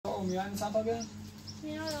umiyan sen tabii.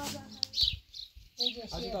 Mina Agha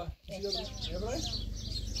Hadi da. Ne buraya?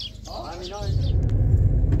 Mina.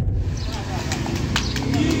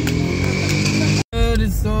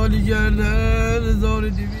 سالی گرده زار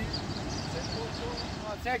دیوی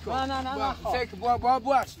نه سک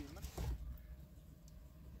باش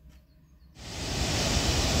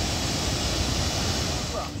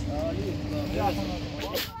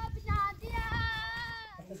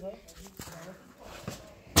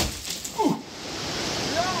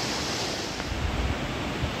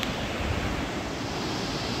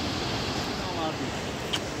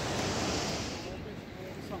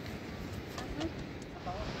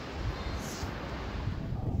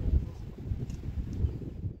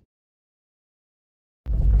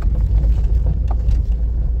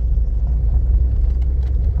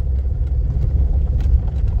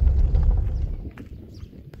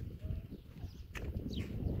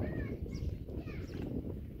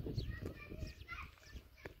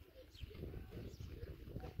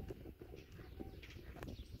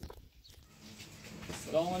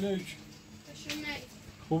سلام علیکم.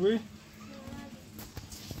 خوبی؟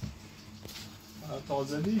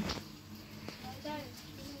 تازگی؟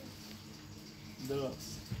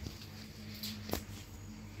 درست.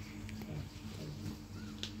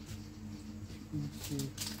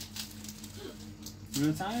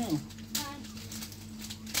 بینتنیم؟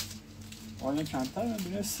 آیا کمتر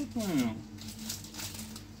بینستید کنیم؟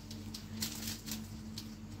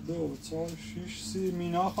 2 4 6 30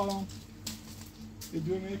 مینا خواهم یه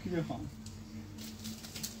دو یکی بخوام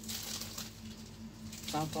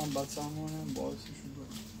چند تا هم بچه همونم باعثشون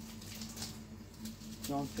دارم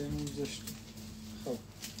جان تیمون زشت خب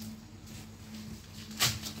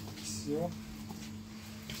سیاه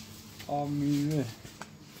آمیره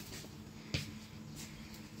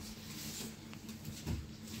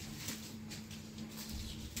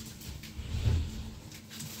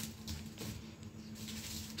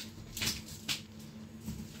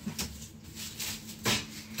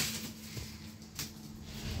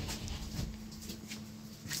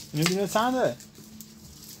میدونه چنده؟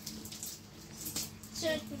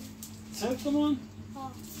 40 تومن؟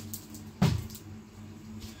 ها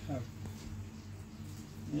خب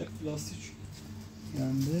یک پلاستیک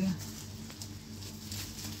گنده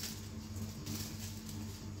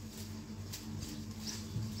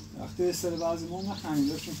وقتی سر بعضی ما نخمید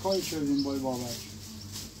داشتیم کاری کردیم با بابک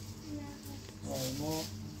ما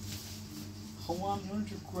خمو هم نون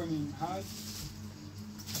که کنیم هر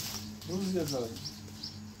روز یه داریم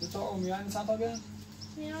دو تا امیان چند تا بین؟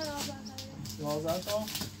 مینا Agha 12 تا؟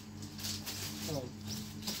 خب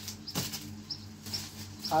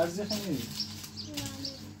خرزی خیلی؟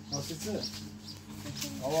 واسه چه؟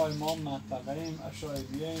 آقای ما منطقه ایم،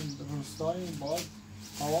 اشایبی ایم، روستاییم باید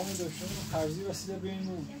هوا می داشته خرزی وسیله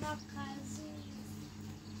بینمون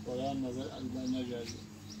باید نظر البته نجردی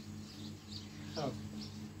خب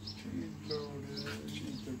چی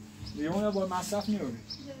اینطوره لیمون با مصرف میاری؟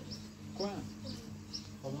 کنم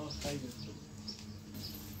خدا خیلی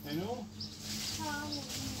اینو؟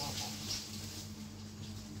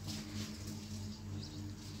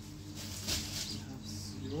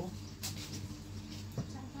 سیو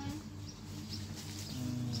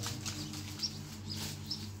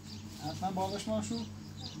حتما باقش ماشو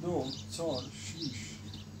 2 4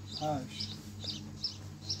 6 8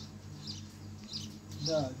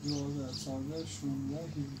 10 12 13 16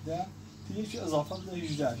 17 دیگه چی اضافه بده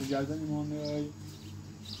 18 گردن ایمان میای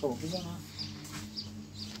خب بزنم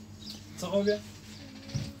صحابه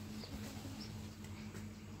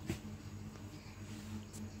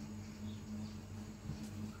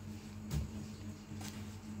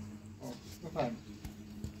بفرمایید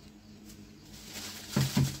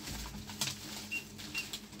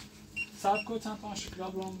صبر کن چند تا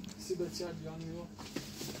شکلات رو هم سی بسیار بیان میرو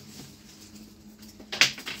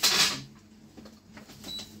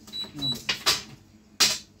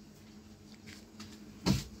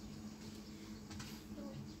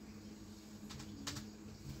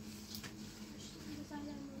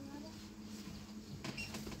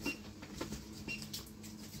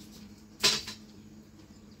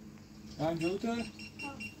هم جوته؟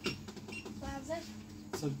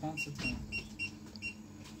 105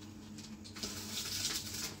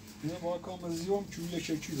 اینه با کامزیوم چون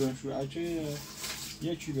یکی برشون اگه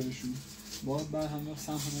یکی برشون باید بعد همه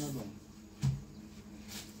سم همه رو برم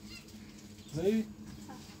زایی؟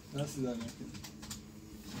 دستی در نکنی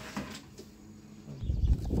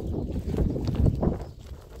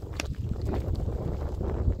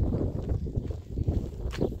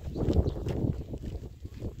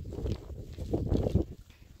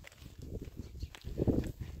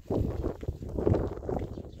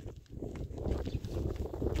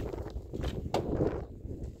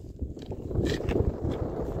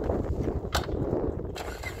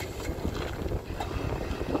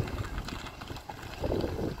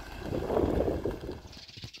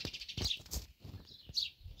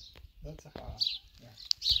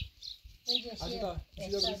Azıcık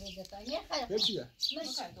Hepsi de.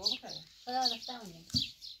 خدا رفتم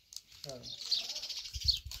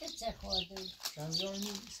چه خوردی؟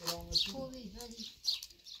 Kendilerini selametin. خوبی ولی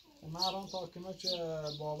Umarım takıma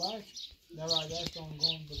babak ne verdik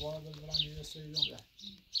ongun duvar da duran bir söylüyorum ya.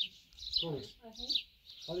 Konuş.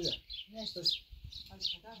 Hadi gel. نشد Biz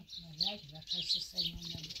مراج و خشت سیمان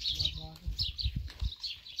نبود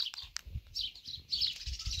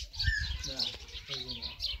ya.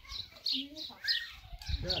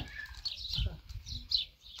 Gel.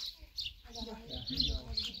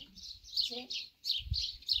 چه؟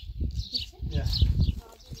 Ya.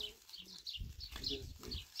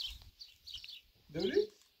 Dövdü?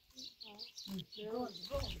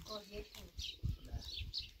 گل یک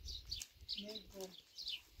گل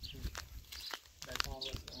Ben tamam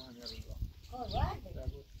tamam yarın. گل vardı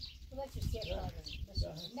تو باید چیزی کردم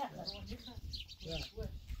نه Ya.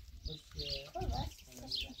 Biz گل var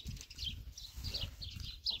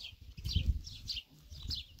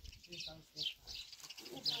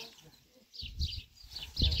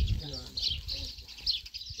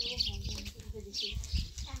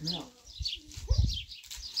Mina.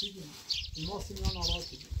 Mina Mina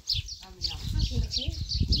narahat ediyor. چی؟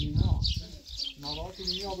 Mina. Narahat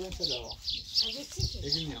ediyor ablam sedava. از چی؟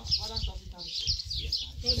 Egin ya.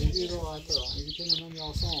 خیلی Egi rahat da. Egi kenan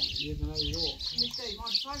yasam. Yedine yok.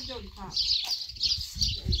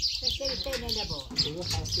 تشتری خیلی نبود Kızı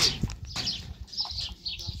hasta.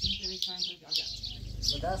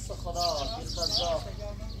 به دست خدا این قذاب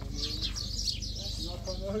Mina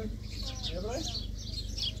kanal. Ebray?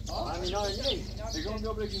 همینا اینی Egin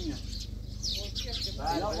bia brekin ya.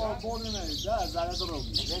 بله Ya var bol ne? Da zara durur.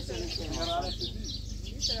 Kararı dedi.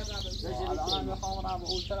 الان میخوام برم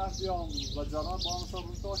اون طرف بیام و جناب با هم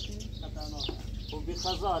صبر داشتیم خطرناک و بی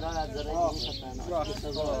خزا دارد زره این خطرناک بی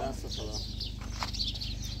خزا به دست خدا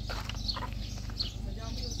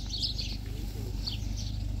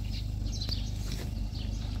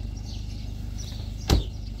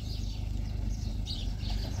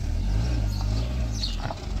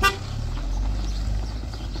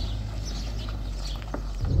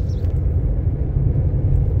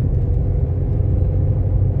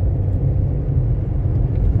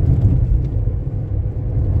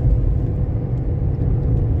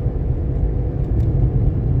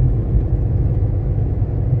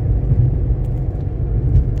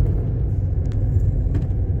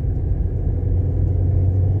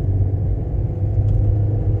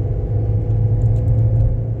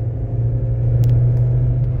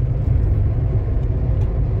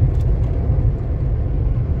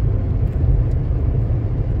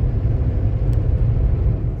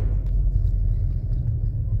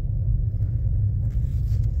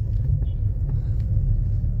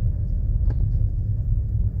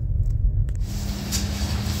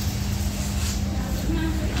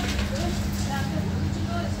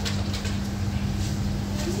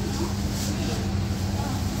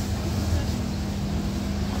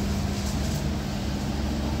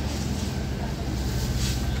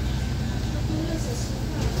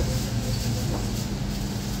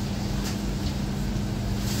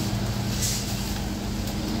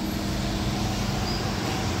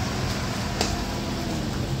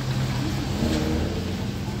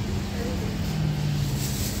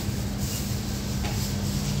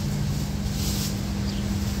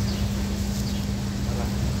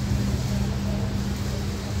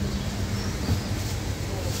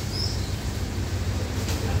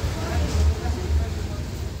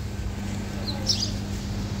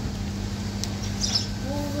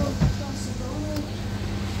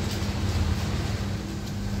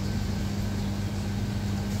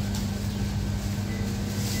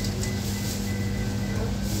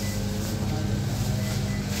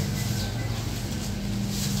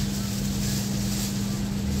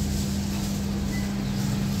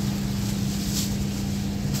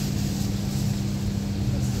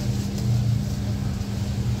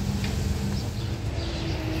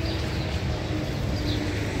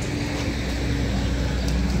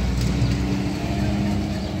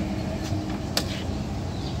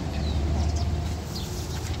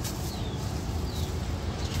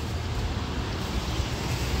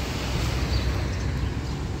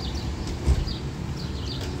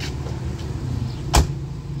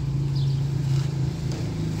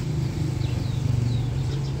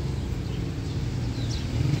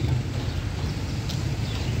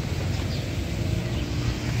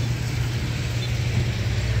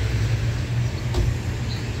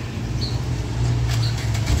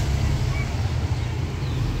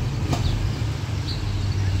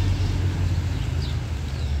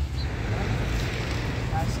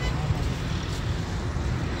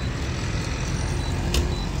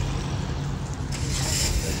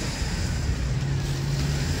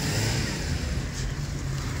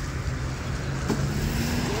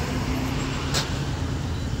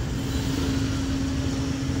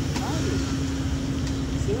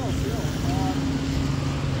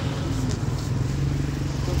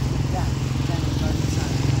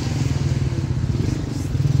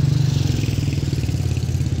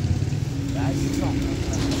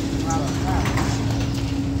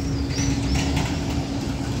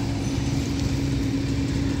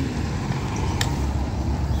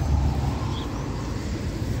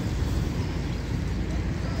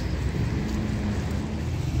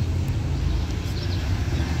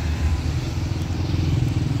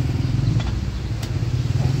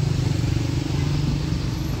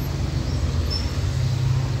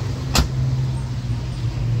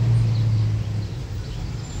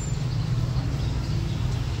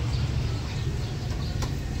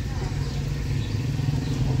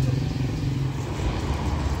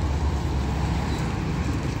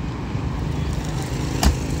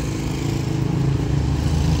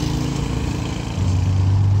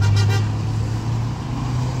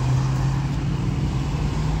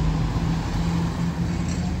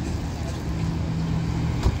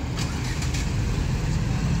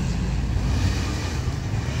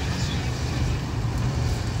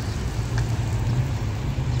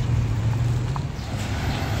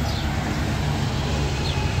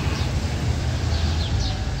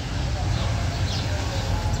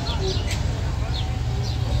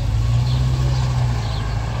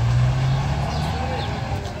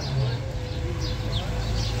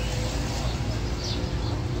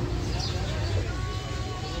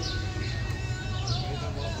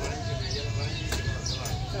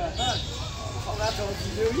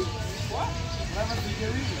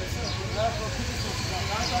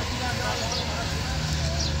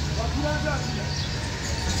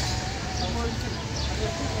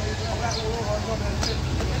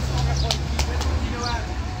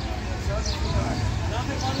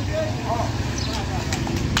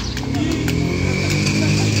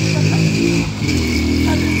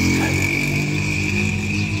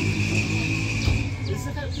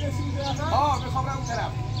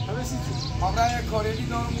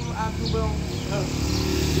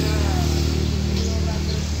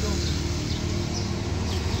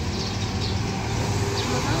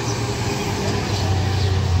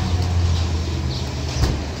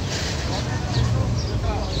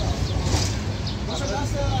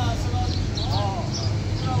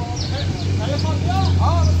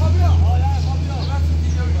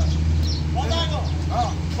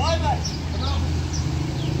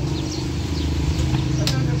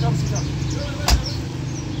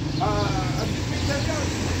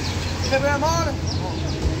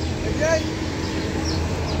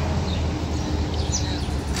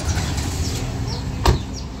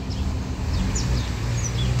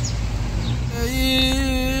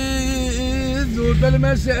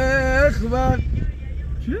المشيخ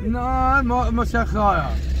نعم مشيخ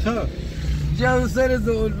جو سر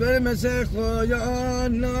زول بالمشيخ يا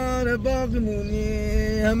نار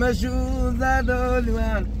باغموني هم شو زادوا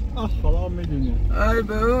من خلاص میدونی ای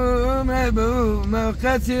بوم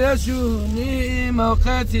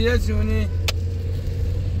موقعی یشونی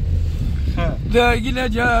داگل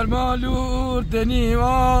جرمالور دنی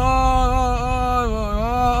وال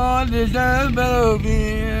جنب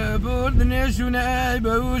بی برد نشونه ای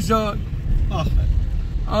بوشان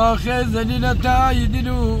آخه زلیل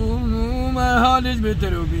تاییدلو من حالش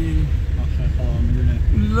بترو بی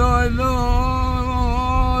لای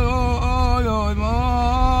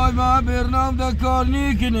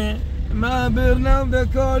ما برنامه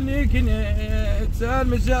دکار نیکنه سر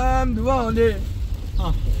میشم دواله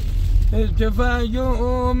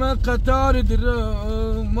تفاهم قطار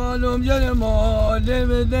درو مالوم یه ماله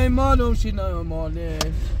بده مالوم شنا ماله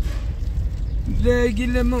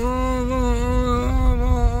لگل ما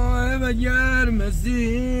و گرمزی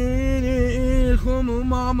خم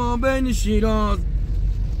ماما بین شیراز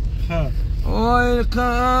وای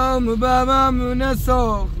قام بابم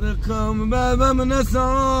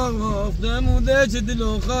نساخت دموده چه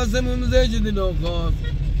دلو خواست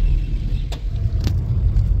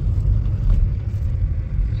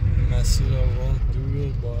مسیر آقا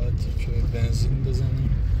دور باید که بنزین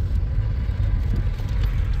بزنیم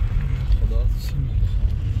خدا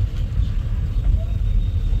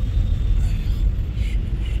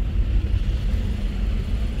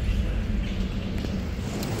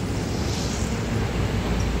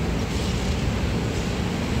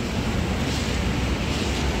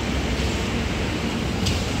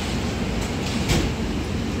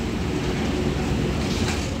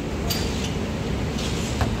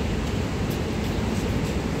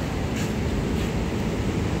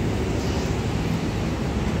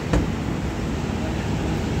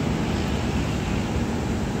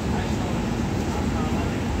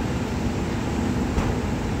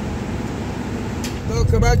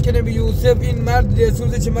کمک کنه به یوسف این مرد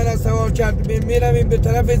دلسوزه که من از سوار کرد میرم این به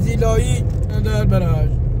طرف زیلایی در براش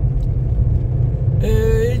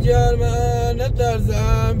ای جرمن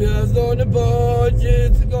نترسم بیازدان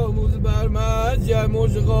پاچه سکاموز بر من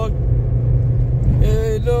جرموش خاک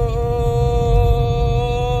ایلا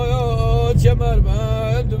چمر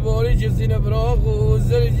من دوباره چیزی نفراخ و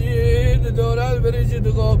سرجید دارد برشید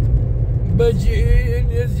خواب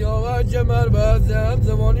بجین یزیاوه چمر بزم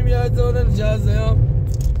زمانی میادانن جزم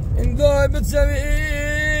انگاه بتسوی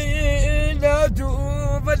لا تو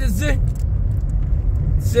فلسه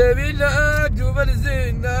سوی لا تو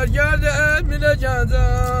فلسه نجاده من جانزا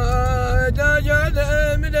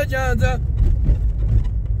نجاده من جانزا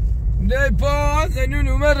نه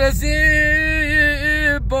بازنونو مرسی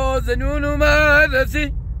بازنونو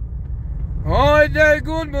مرسی های ده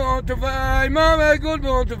گل به تو فایما و گل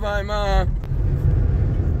به تو فایما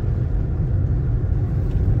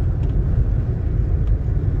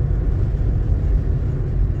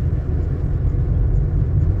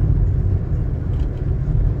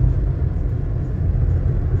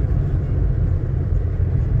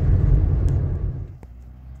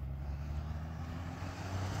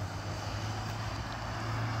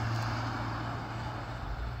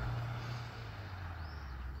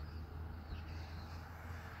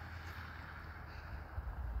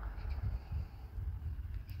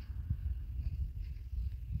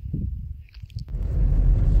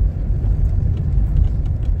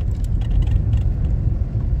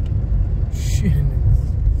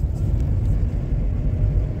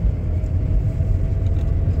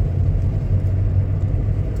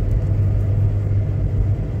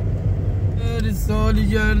سالی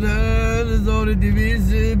گردن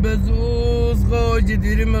 1200 بزوز خواهی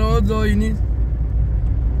دیری مرا زایی نیست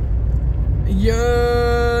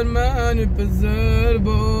گر من پسر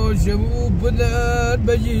باشه و پدر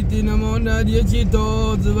بجیتی نماند یکی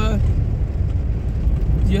تازه بر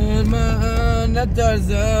گر من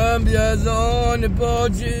نترسم بیازان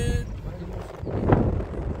پاچه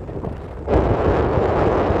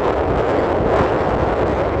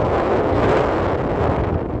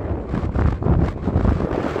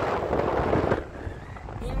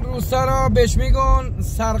سرا بهش میگن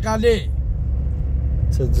سرقله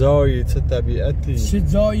چه جایی چه طبیعتی چه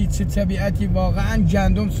جایی چه طبیعتی واقعا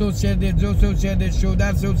گندم سوز شده جو سوز شده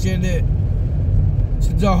شودر سوز شده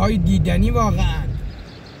چه جاهای دیدنی واقعا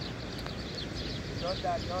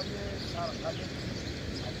دریای سرقله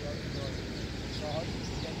جاهای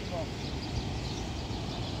دیدنی واقعا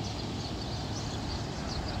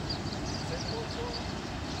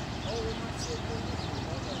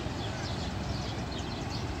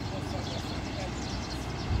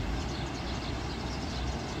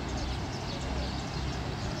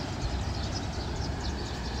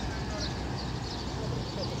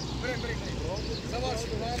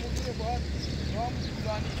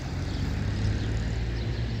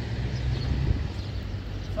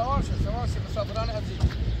سواشه مسافران عزیز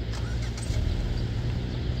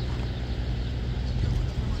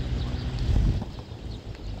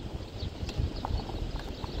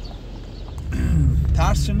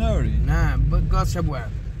ترس نداری؟ نه گاز شبوه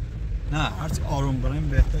نه هرچی آروم بریم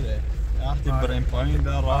بهتره وقتی بریم پایین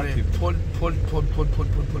در راحتی پل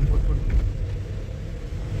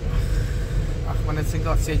من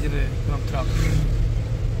سنگاه سیجره کنم ترافیک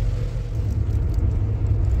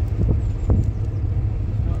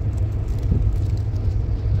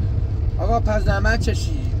آقا پس زحمت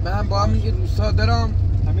چشی من با هم یه روستا دارم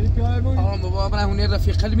همین پیاده بود؟ آقا بابا من هونه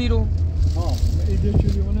رفیق قلبی رو ایده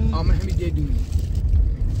چلیونه؟ من همین دیدونی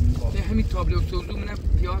ده همین تابلو سوزو منه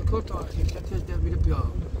پیان کرد تا خیلکتش در میره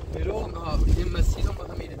پیان بیرو؟ این مسیرم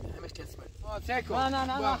با همینه همه قسمت سیکو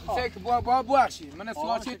نه سیکو بو اخشی من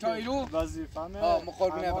سواچی تایرو وظیفمه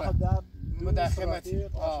مقابل مداخمتی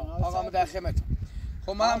آقا مداخمتی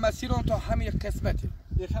خب من مسیرم تا همین قسمتی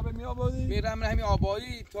یه خبر می آبادی؟ میرم من همین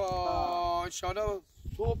آبایی تا انشالله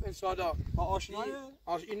صبح انشالله آشنایه؟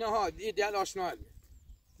 اینا ها دیل آشنایه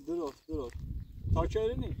درست تا که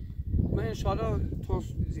نی؟ من انشالله تا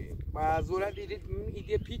معذورت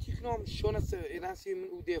ایده پیتی خنام شونس ایرانسی من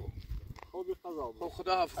اوده هم خب بی قضا بود خب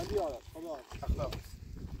خدا حافظ خدا حافظ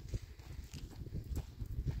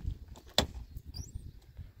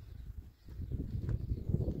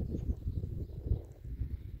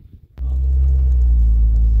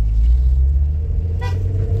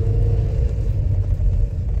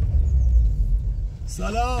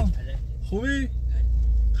سلام خوبی؟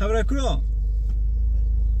 خبره کرا؟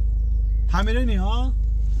 همینه نی ها؟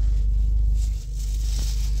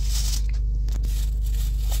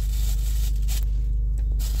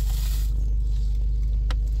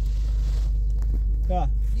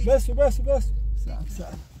 بس سلام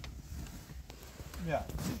بیا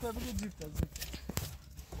زیفته بگید زیفته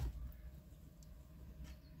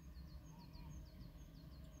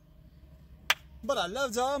برا لا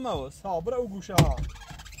جا موس ها برا وقوشها ها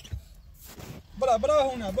برا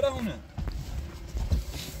هنا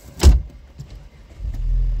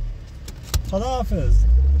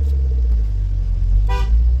خداحافظ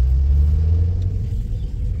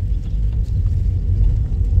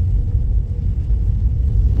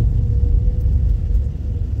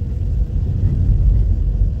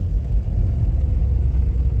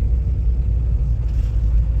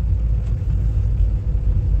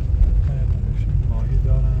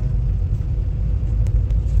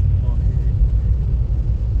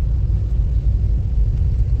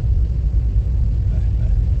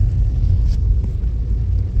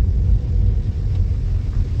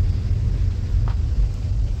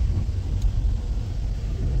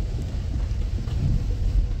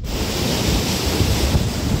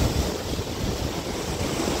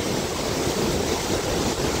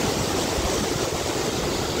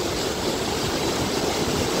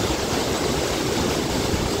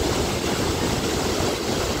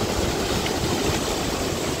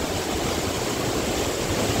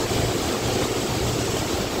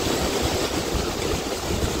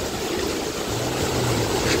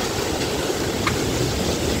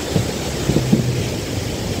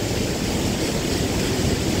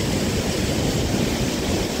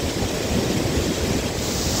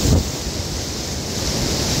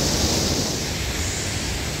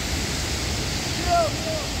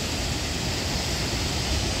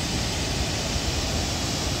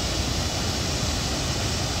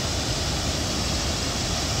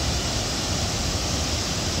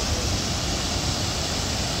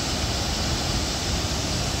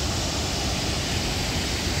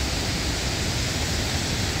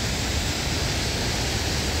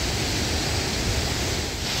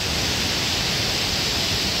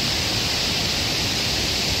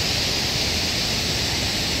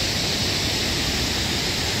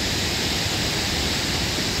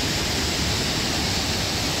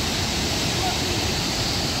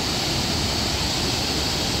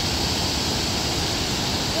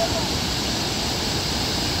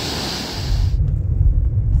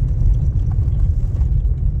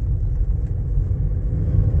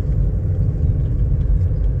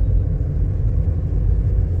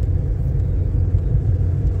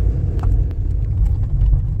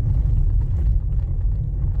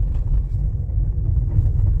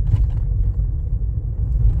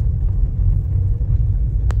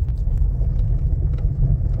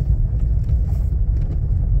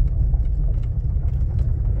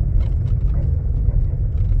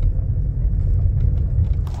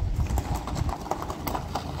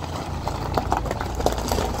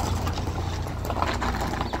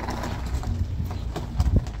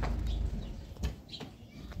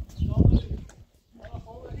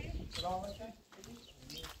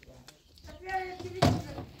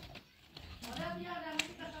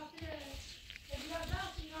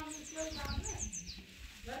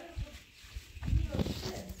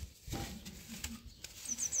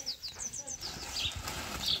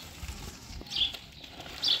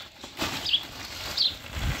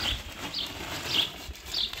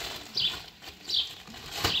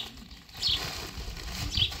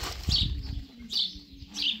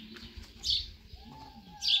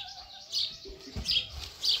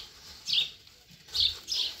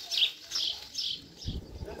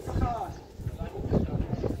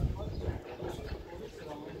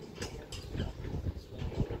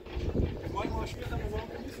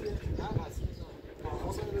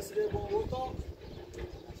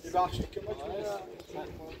ببخشید که ما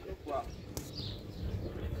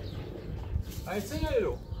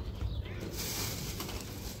Erzähl!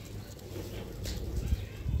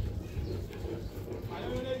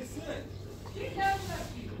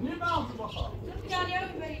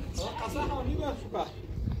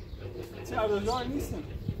 نیستم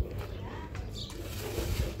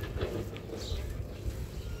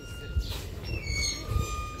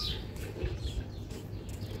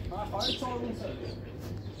من خواهی چارون سرد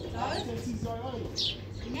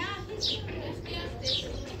نه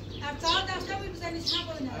افتاد داشته بایی بزنیش هم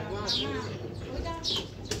بونه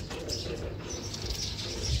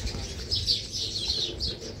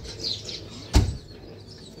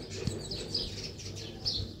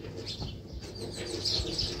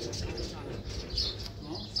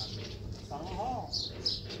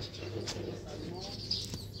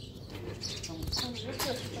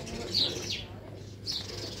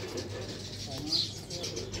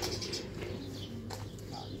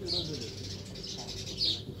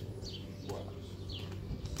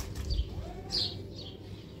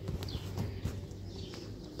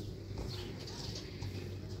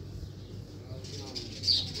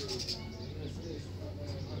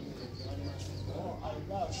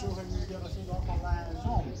شوخ میگه رسید آقا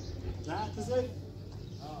انجام نه تزید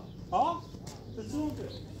ها تزوده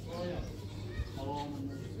آه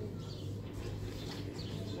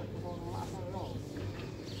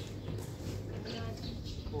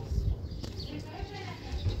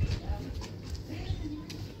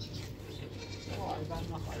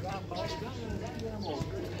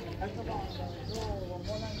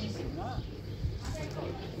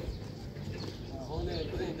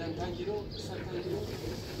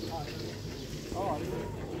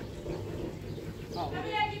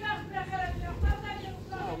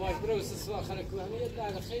من باش برو استسوا آخر کوهنی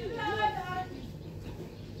در خیلی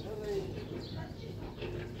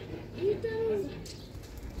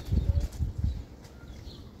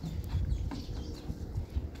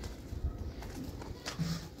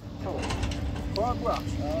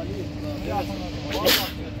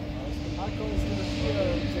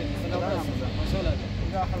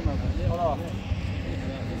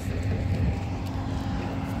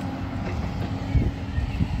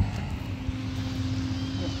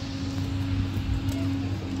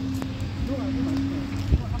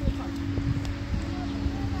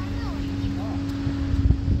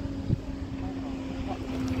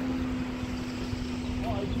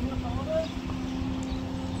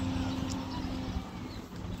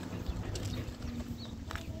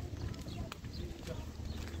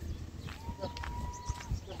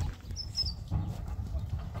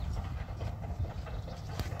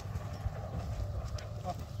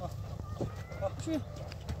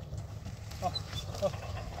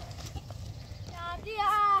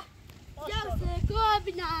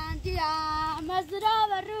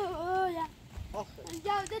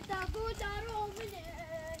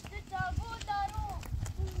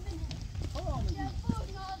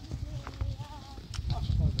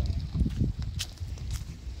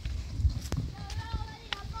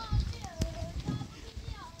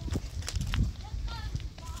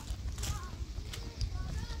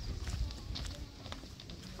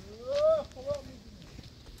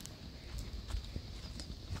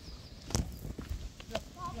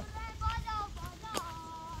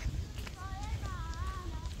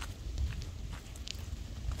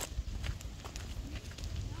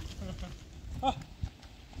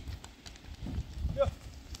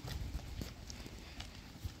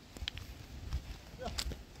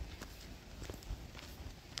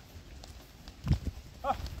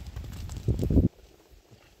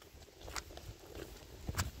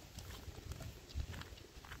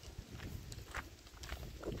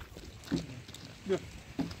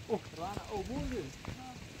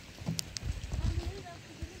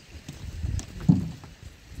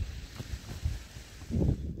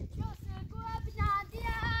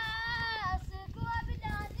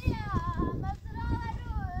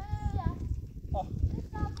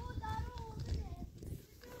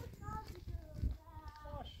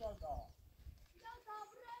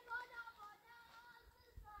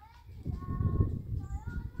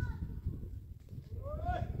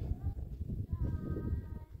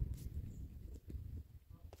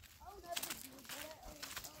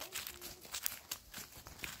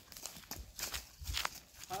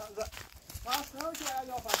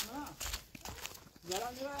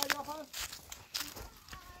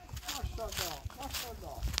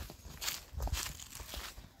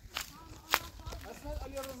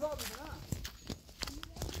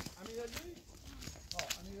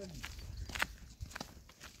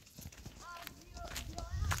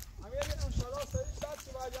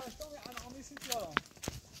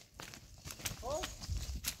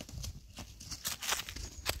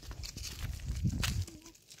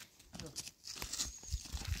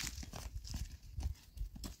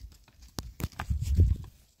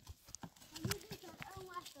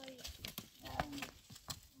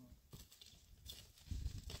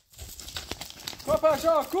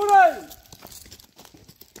پاشا کوره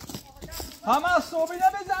همه صبحی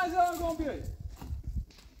نمیزن زرگان بیایی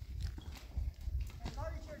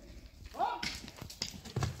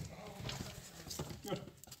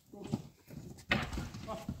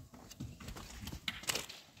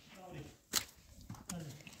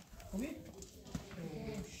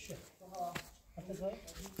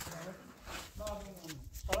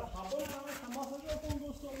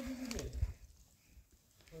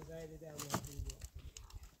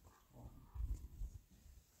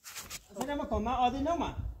من عادی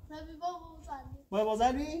نمم. نبی بابا با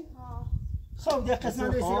بازاری؟ خب دیگه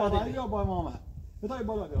قسمت دیگه عادی یا با ماما بتای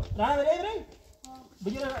بالا بیا راه بری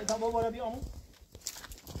بگیر تا بابا را بیام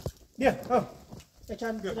بیا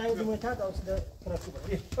چند راه دو تا داست ترافیک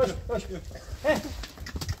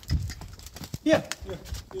بیا بیا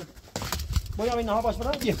بیا باید اینها باش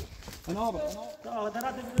برام بیا خنابه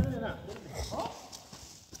درات بدون نه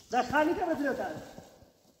ده خالی که بدون تا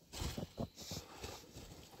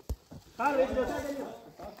خالی بدون تا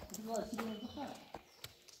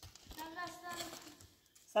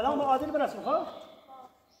سلام عادل برسون ها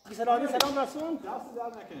بسلام سلام رسون دست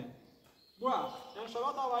در نکنید بوا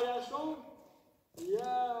انشالله تا برگشتم یه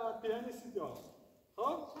پیرنی سیدیا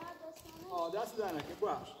خب دست در نکنید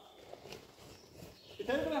بوا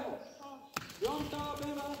بیتری بره بیام تا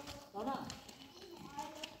بره نه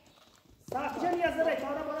ساخت جنی از داره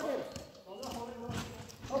کارا بالا بره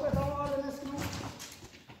خب تا عادل نسکن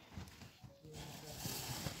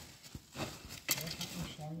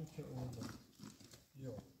شامی که اونده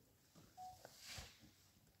یو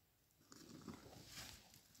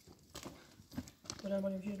برای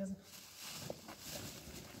مالی بچه لازم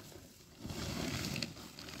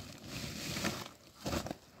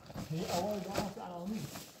هی اول دارم که علمی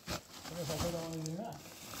اما ساخت دارم نه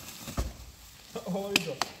اول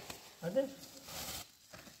دارم عادل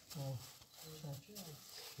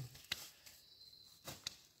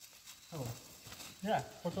نه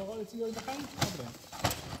پرتقال چیزی بخریم خبره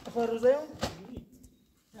اخوان روزه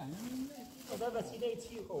یعنی خدا وسیله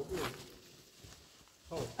چی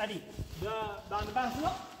خب علی بند بحث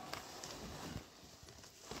نه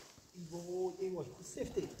این وای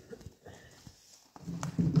سفته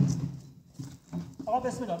آقا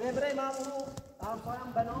بسم الله بیا برای من اونو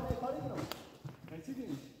همکارم به نام کاری کنم چی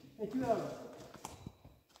دیدی؟ چی برای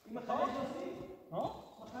این مخبر دوستی؟ ها؟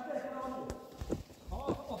 مخبر کنم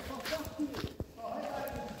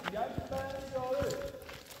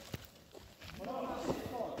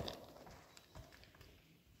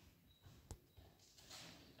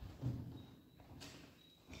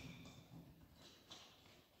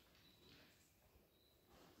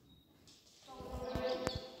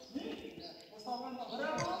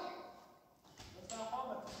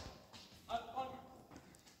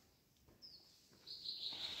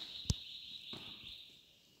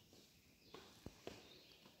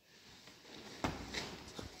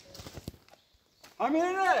Amir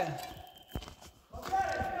Ali!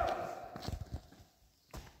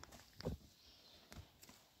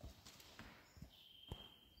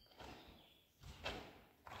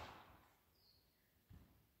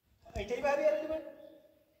 ایتی بابی آره دیگر؟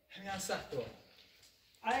 همین سخت بود.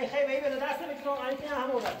 ای خیلی بایی به دست میکنم ای که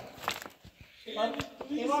همون داد.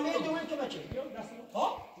 ایمامی دوم که بچه.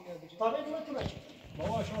 ها؟ تابع دوم که بچه.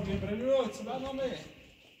 بابا شما بیبرین رو چه برنامه؟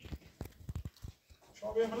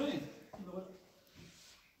 شما بیبرین؟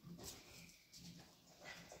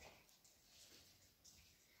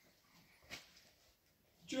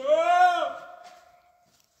 جو!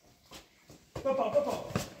 بپا بپا.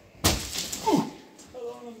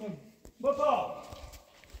 بپا.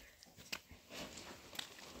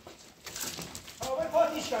 آقا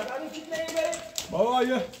پاتیش کرد. الان چیت نمیبره؟ بابا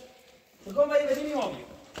یه. بگم بایی بدیم ایمامی.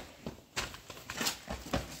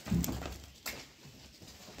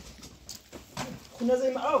 خونه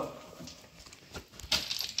زیم او.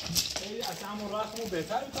 ای اصلا همون رقمو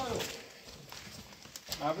بهتر میتونم.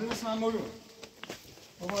 قبل نیست من بگو.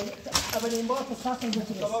 اولین بار که سخت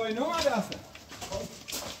می‌گوید. بابا اینو اومده اصلا.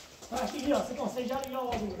 وقتی یا سه کنسه جاری یا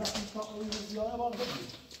آوردیم. وقتی زیاده بالا بدیم.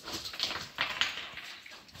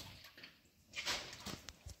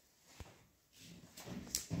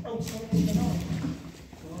 او سوری کنار.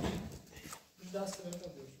 دست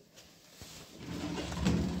بهتر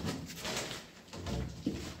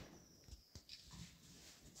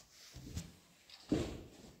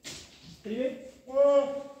Привет.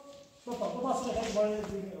 Папа, сюда как более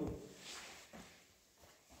длинный.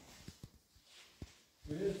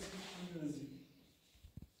 Привет.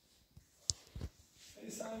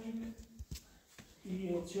 Эй, Санджи.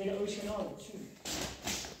 И шöyle ışını al. Şöyle.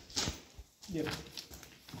 Yap.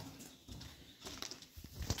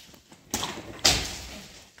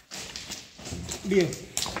 Bir.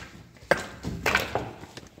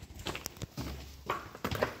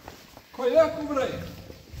 Koya kubrayı.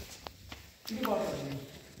 Bir bakalım.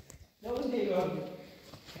 Yavrum değil abi.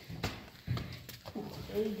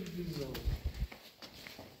 Ey güzel.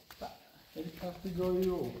 Ele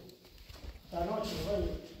categoriou. Tá ótimo, vai.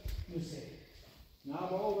 Não sei. Na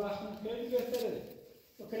boa, o arco não quer divertir.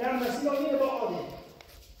 O kelam nasıl oluyor bu adi?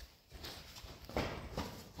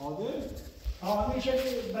 Adi? Abi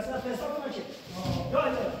şey mesela hesap mı açık? Yok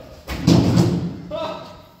yok. Ha!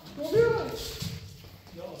 Ne oluyor?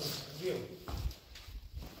 Yok, yok.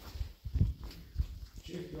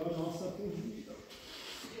 Çek ya nasıl yapıyorsun?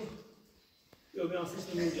 Yok ben asıl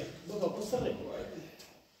istemeyeceğim. Baba bu sarı.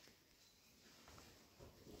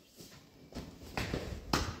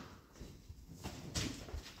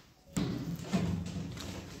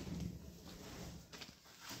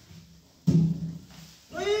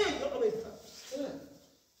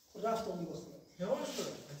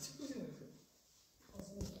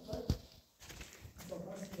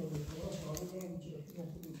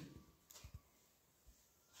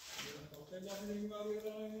 شو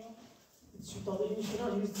طالعين مش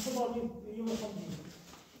كده يستفيد يوم الخميس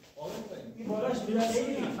في بلاش بلا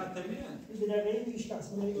اي حتى بلا اي مش كاس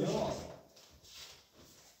من اي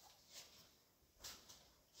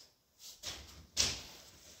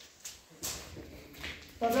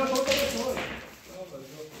طب لا فوق شوي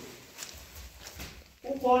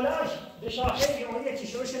وبلاش بشاحن يومية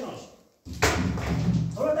تشوش ناش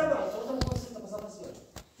هو ده بقى هو ده مقصد بس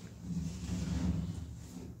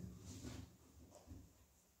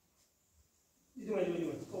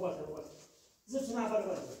يدوي كوبات زبط نعبر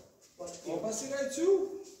بس وبس يجتو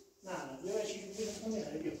نعم يا شيء يقول لك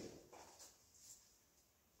اليوم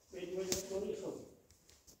بيدوي تقولي شو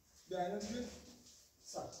يعني انت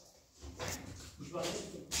صح مش بعرف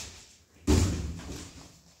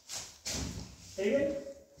ايوه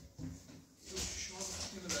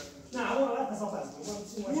نعم هو لا تصفص هو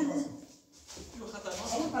تسوي شو خطر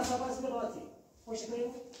ما تصفص دلوقتي وش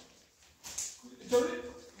كده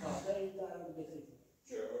توري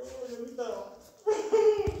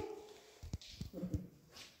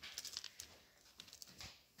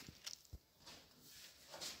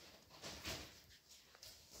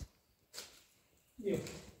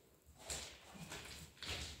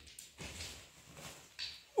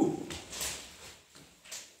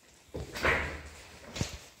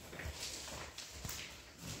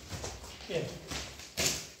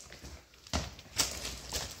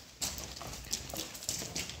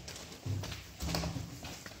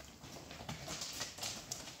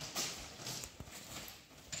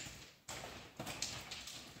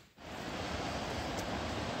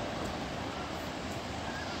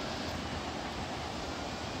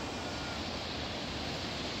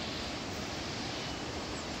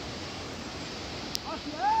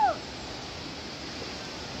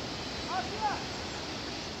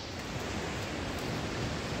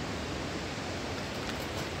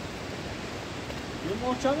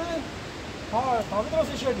محکمه؟ ها تابع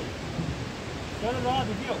درست شدی چرا راحت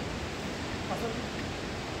بیو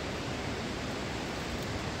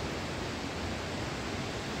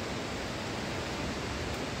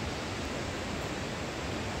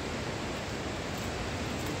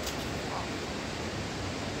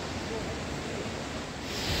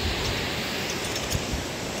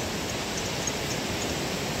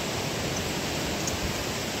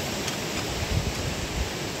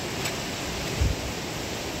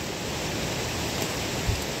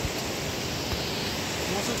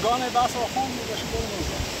گانه بس آخوان میگشت برو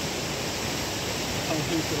موزه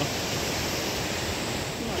همون کنم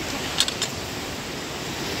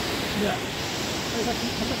نه ایسا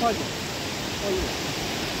کتا پایده آیه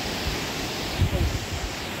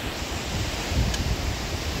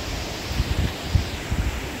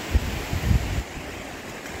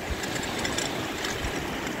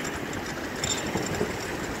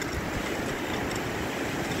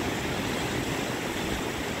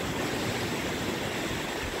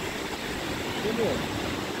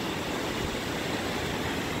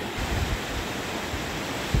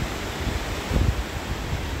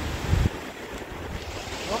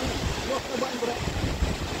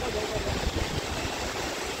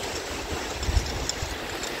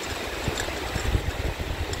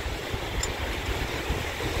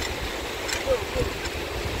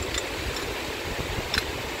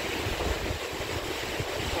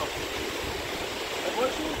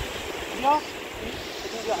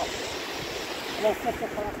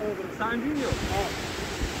سنگینیو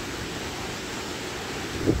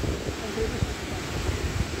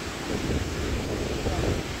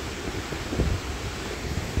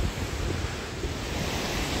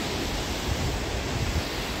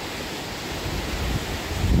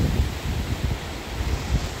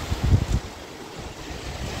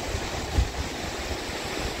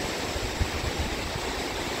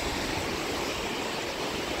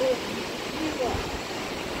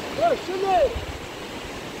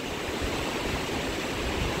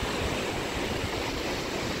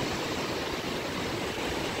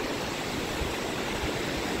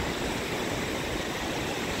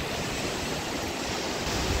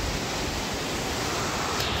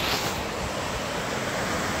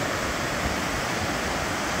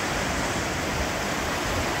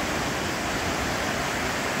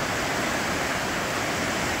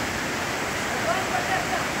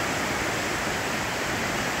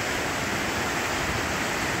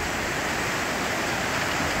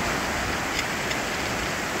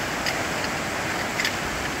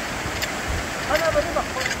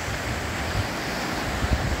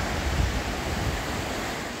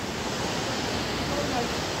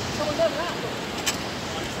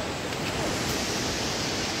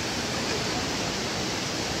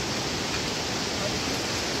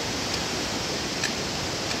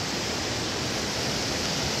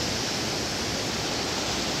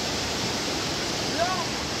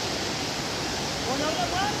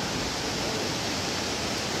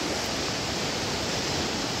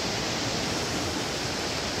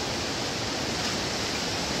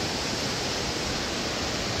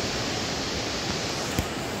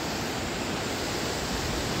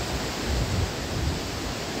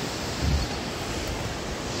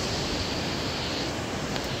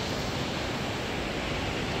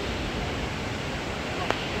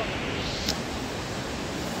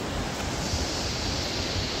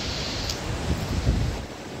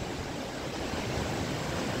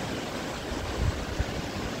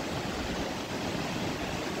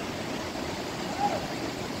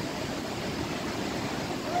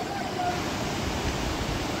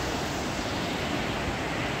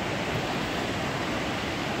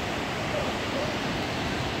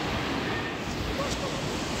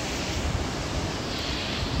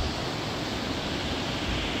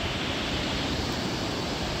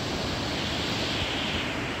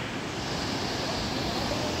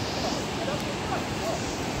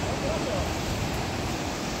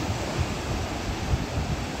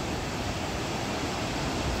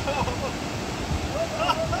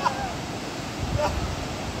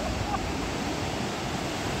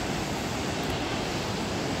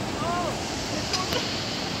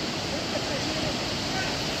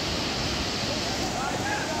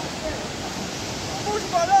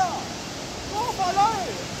بالا برو بالاه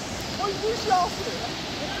وای میشافه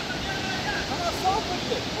انا صوب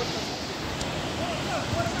بده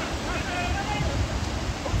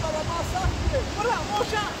والله ما ساكت برا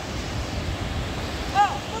موشا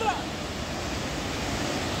برا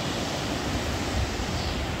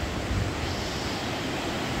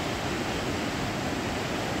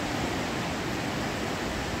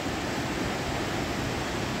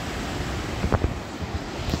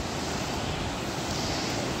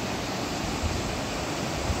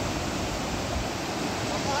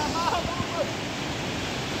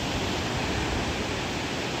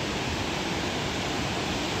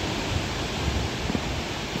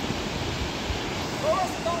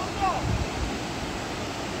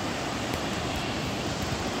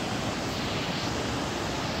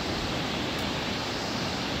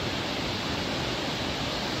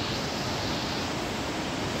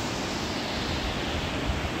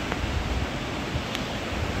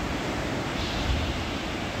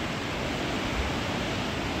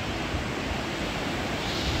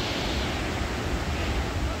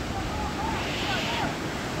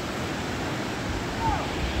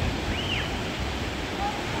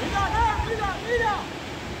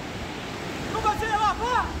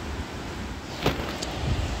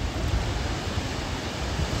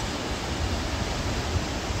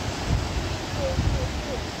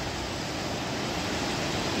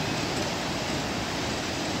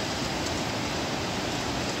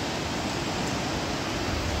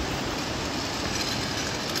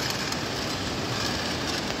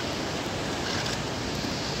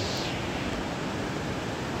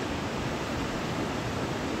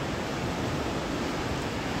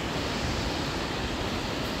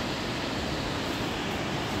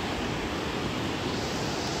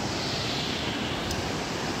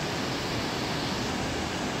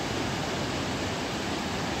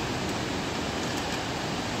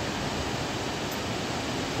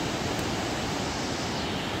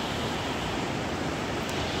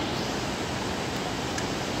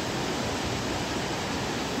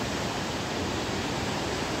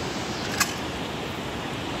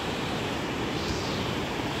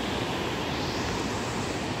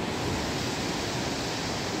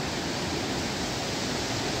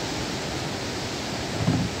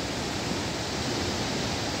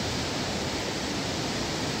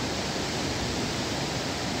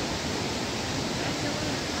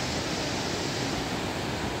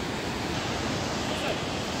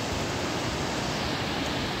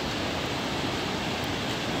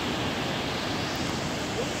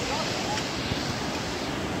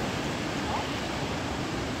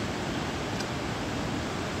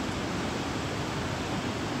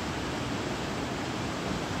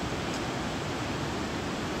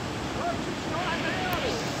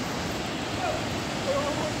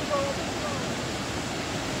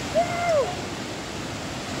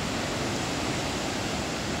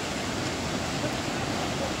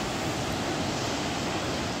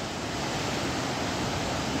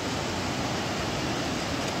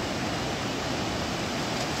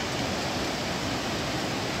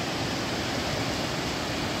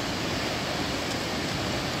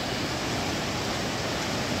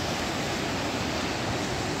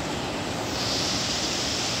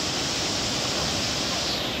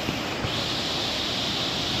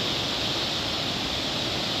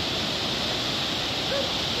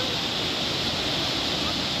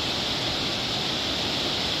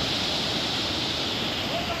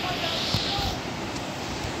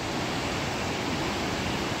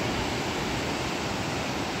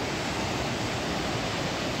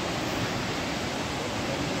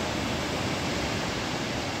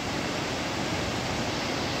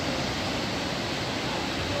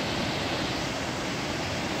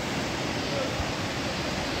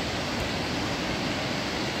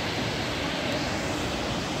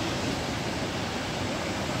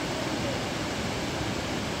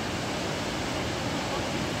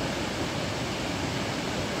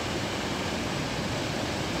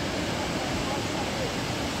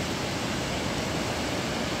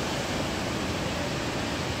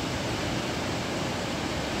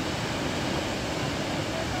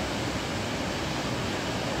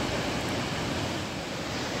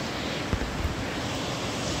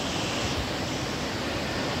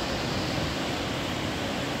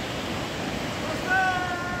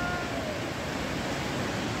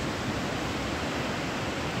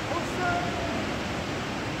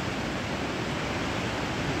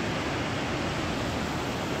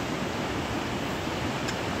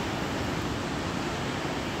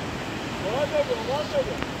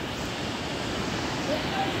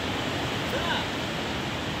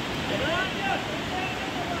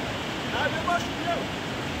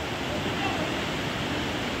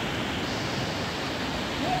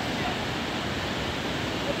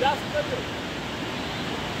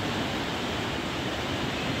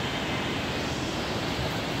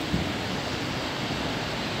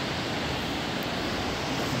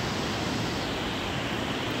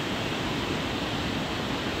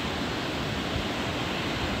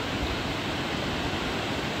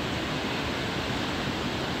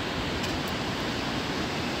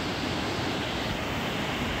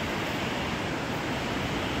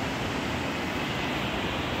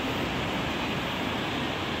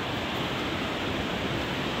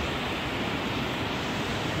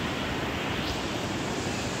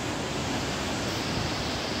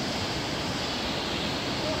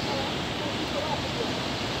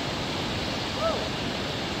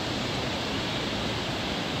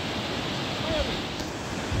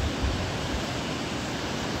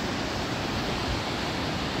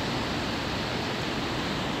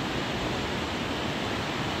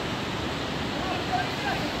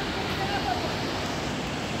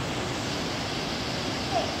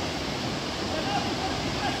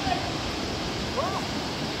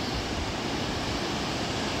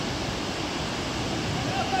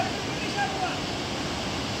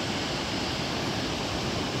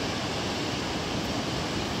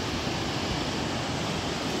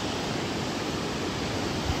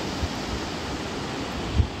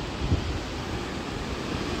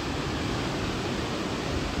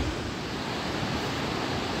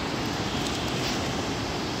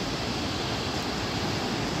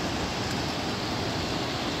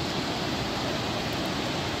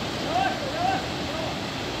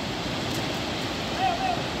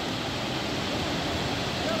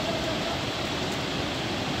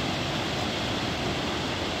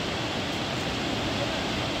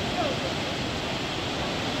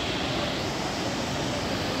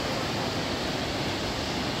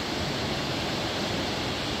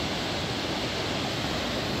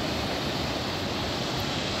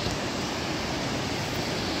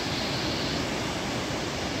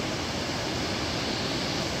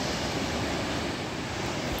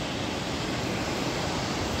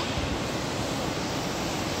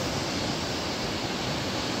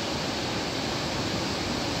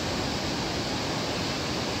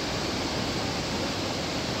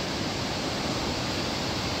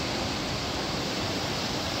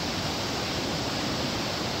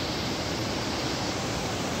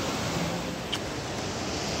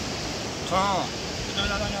آه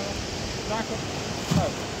نکن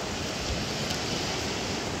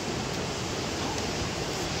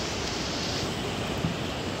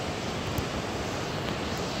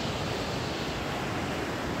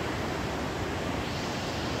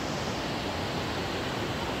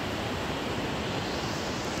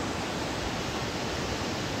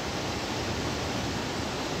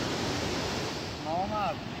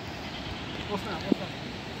نامرد گفتم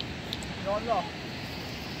یالله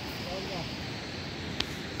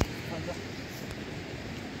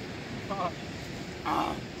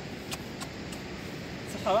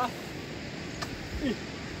چه خبر؟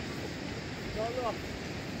 یالله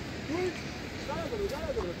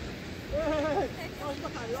جانه درو آش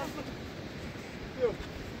بخنی بیو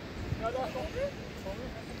یالله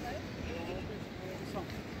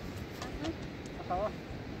چه خبر؟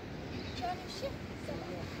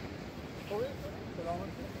 خوبی؟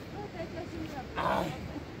 سلامتی؟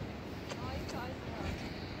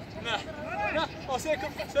 نه سیکم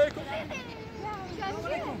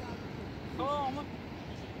آمون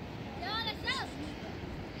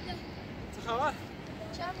چه خبر؟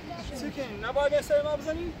 چی کنی؟ نباید به ما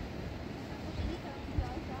بزنی؟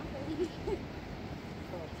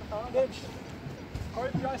 چه خبر؟ بریم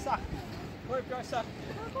کاری بیای سخت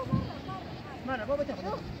منه بابا تخت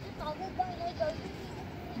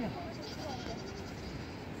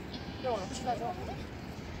بیا بشو دست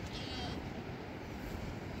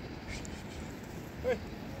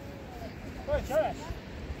چرا؟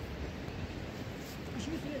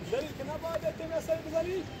 دلیل که نباید اتیم اصلی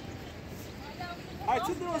بزنی؟ های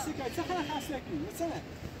چه درستی که؟ چه خیلی خسته کنی؟ مثلا؟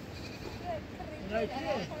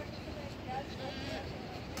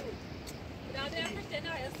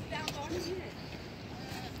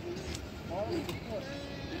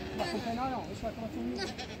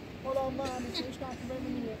 حالا من میشویش کنم که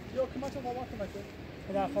بمونیه یا که من چه بابا که بشه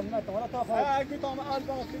در خدمت حالا تا خواهد اگه تا من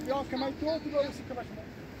البان که بیان که من تو بروسی که بشه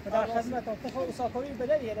در خدمت تا خواهد اصاکاری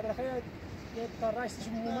بدلیه در بخیر یه کار رایستش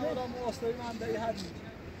مهمونه حالا مواصلی من دهی حد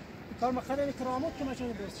کار مقدر کرامت که من چه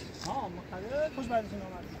برسی ها مقدر خوش بردشون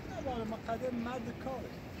آمد نه باید مقدر مرد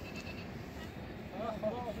کاره خدا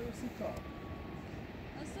برسی کار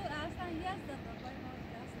اصول اصلا یز داد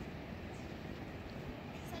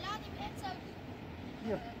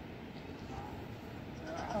بیا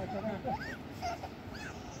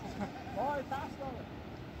وای ترس داره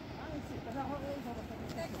همین چی بزن ها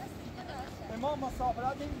ما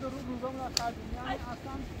مسافرت این دو روزمون رو خریدیم یعنی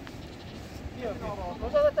اصلا بیا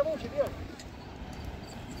روزا تموم شد بیا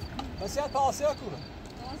بس یا تاسیا کوره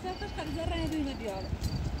تاسیا تو خریدار رنگ اینو بیاره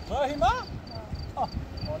راهی ما آه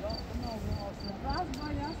حالا راز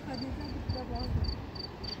باید خریدار بیاره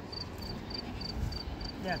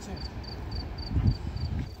یا چی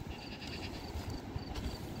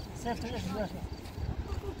سفت ایش باشه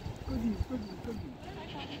کدی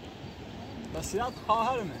بسیار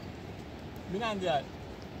خواهرمه بینندیار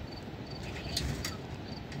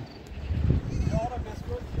یارا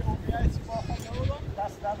بسکوت که اومیای چی با خود نبودم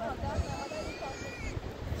دست دادم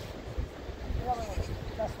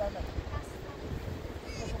دست دادم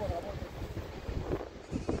خوش بودم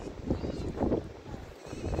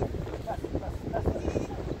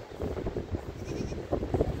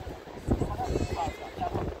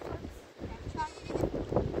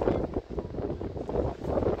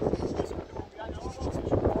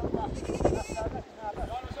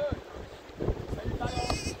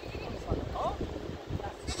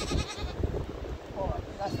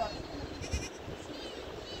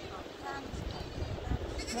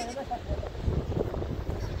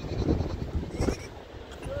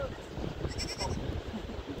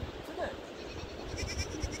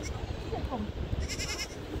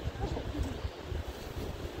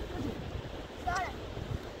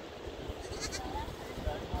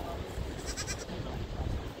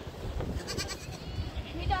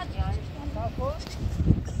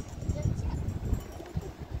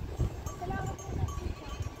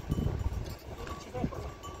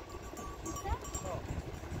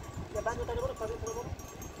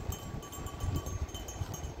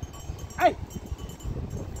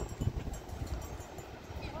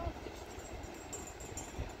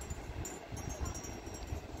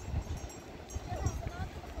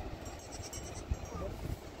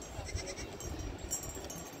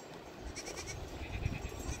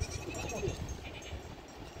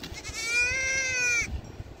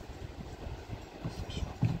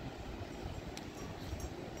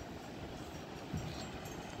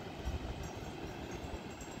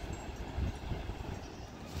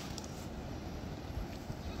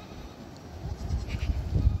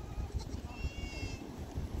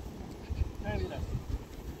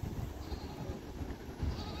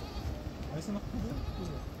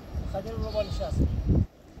خدر رو بالش هست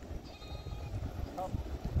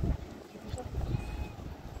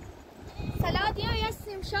سلاد يا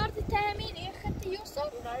ياسم شرط التامين يا اختي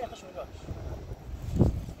يوسف لا يا خش ولا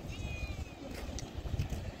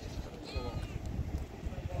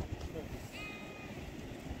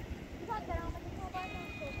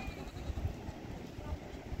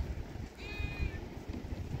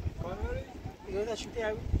إذا شفتي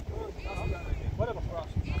هاي ولا بخراش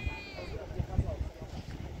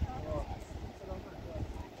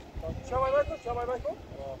شباب بايكم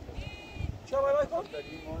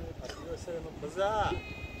بزا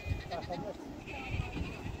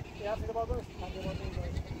يا في بعض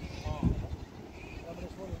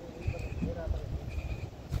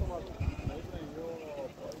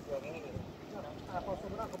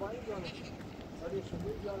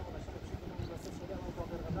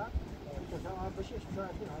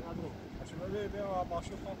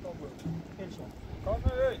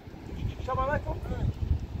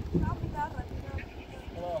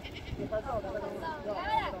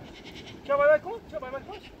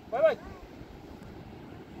باي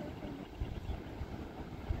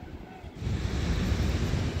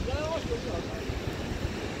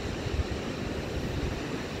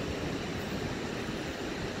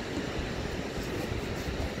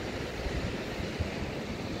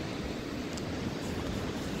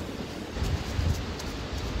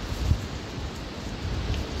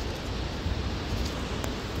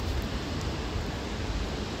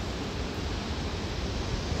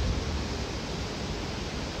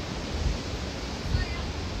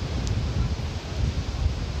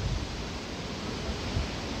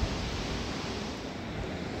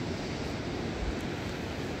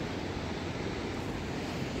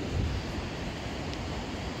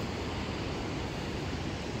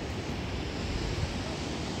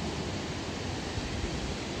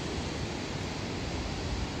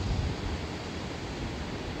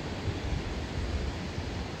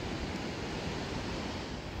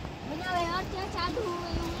क्या चालू हो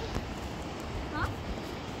गई हूँ हाँ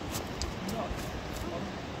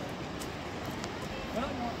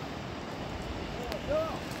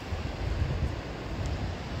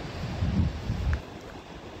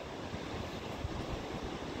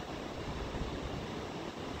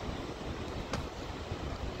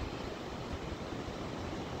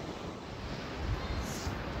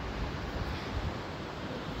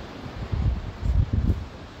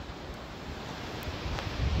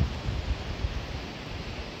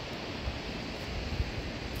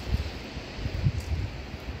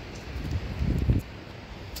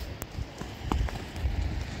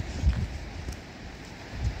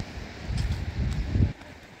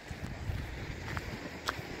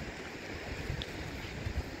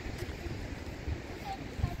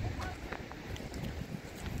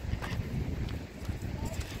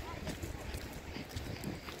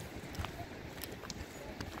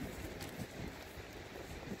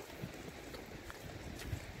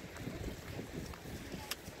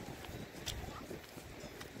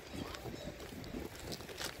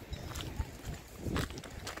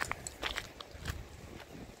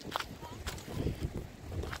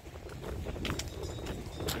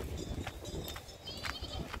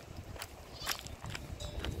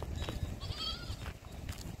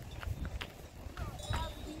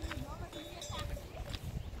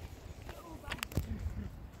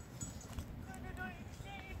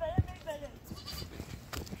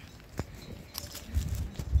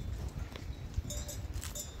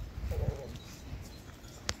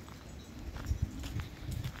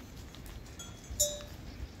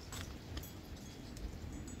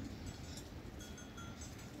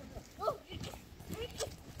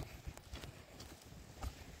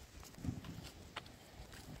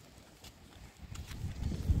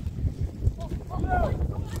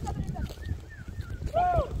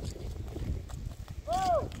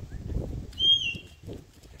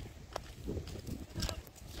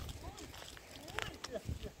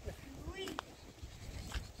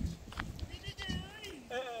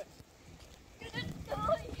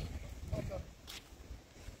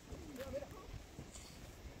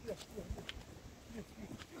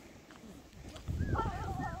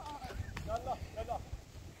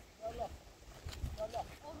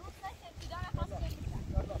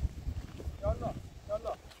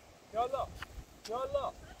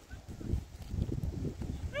یالا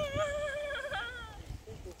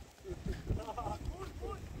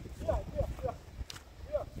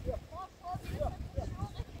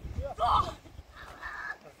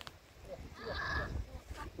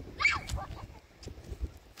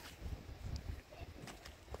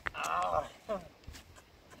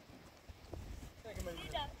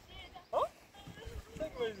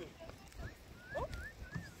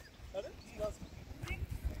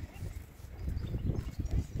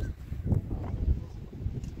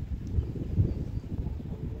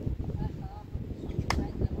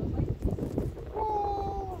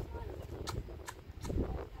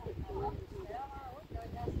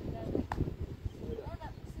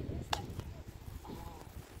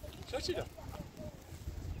چی ده؟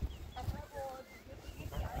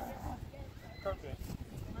 کافه.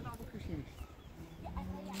 من آب کشیدم.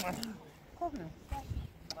 کافه. کافه.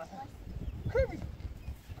 کافه.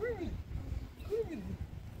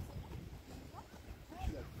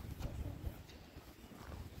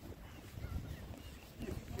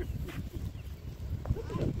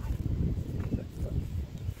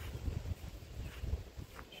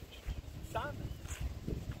 سام.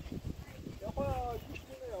 یا گوش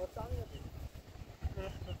می‌کنی یا سامی نمی.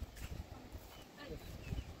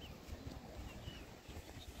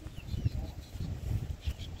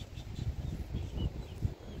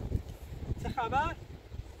 چه خبر؟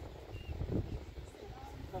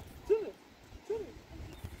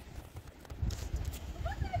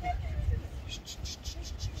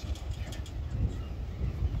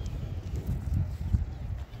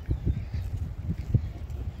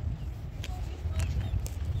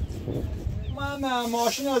 من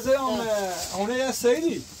ماشین از اونه یه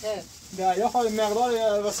سیدی ده یا خواهی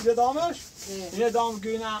مقدار وسیله دامش اینه دام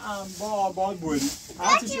گوینه با باید بودی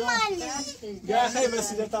هرچی شما یه خیلی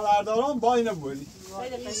وسیله تبردارم با اینه بودی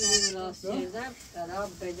خیلی خیلی راست کردم خراب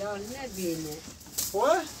بدار نبینه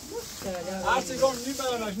خواه؟ هرچی گم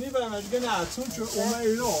نیبرمش گه نه چون چون اومه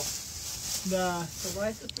ایلو ده تو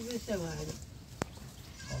باید تو بشه باید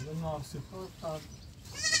حالا ناسی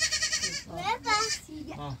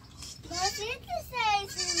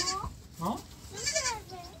ها؟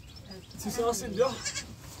 چی ساسی بیا؟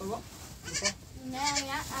 نه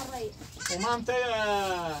یا اری و من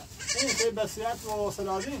تی بسیت و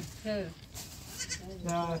سلازین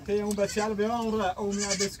تی اون بچه رو بیان اون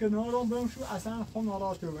میاد بسکه نارم برم شو اصلا خون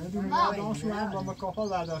ناراحت رو بینید میادان شو هم با مکافا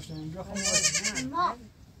برداشتیم اینجا خون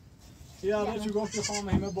یه آره چی گفت که خواهم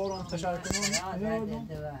همه باران تشکر کنم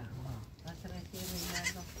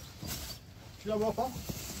چی باپا؟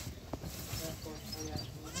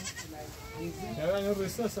 یا این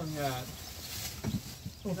ریسته سم یاد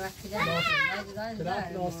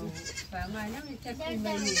کلاس لاسی فهمانم نتفکر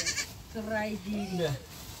منی ترایدی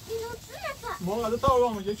ما عادت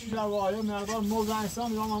آوام یه چیز رو آیا مقدار موزه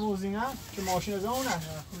انسان میگم موزینه که ماشین از اونه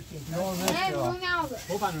نه نونه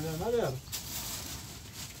خوب نونه نداره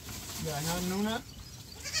نه نونه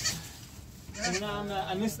نونه هم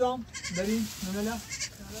انیستم داریم نونه لا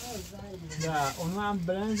نه اون هم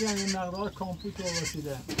برنج یعنی مقدار کامپیوتر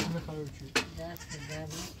وسیله میخوام چی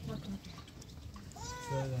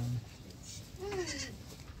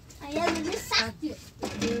ایا نمی‌ساتی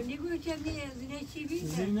نگو که زینه چی بی؟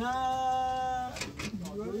 زینه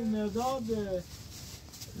دوری مرداد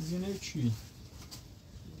زینه چی؟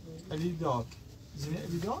 علی داد زینه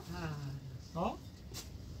علی داد؟ ها؟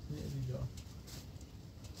 زینه علی داد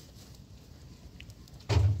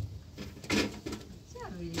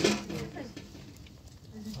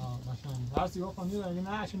مثلا هرچی گفتم نیست اگه نه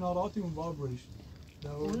اش ناراحتی اون بار بریش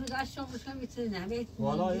اونو داشتم باشم میتونه نمیت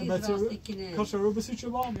والا یه بچه کاش رو بسی چه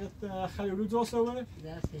با میت خیلی رو درست رو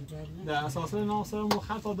در اساس نام سر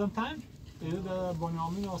مخط آدم پنج اینو در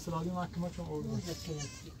بنیامین آسلادی محکمه چون اردو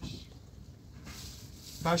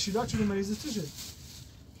برشیدات چون مریضی چه شد؟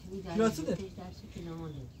 شیدات چه ده؟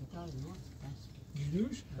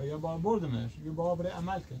 جدوش؟ یا با بردمش یا با برای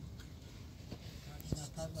عمل کن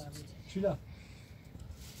چی ده؟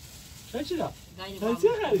 چی ده؟ چی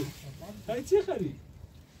خری؟ چی خری؟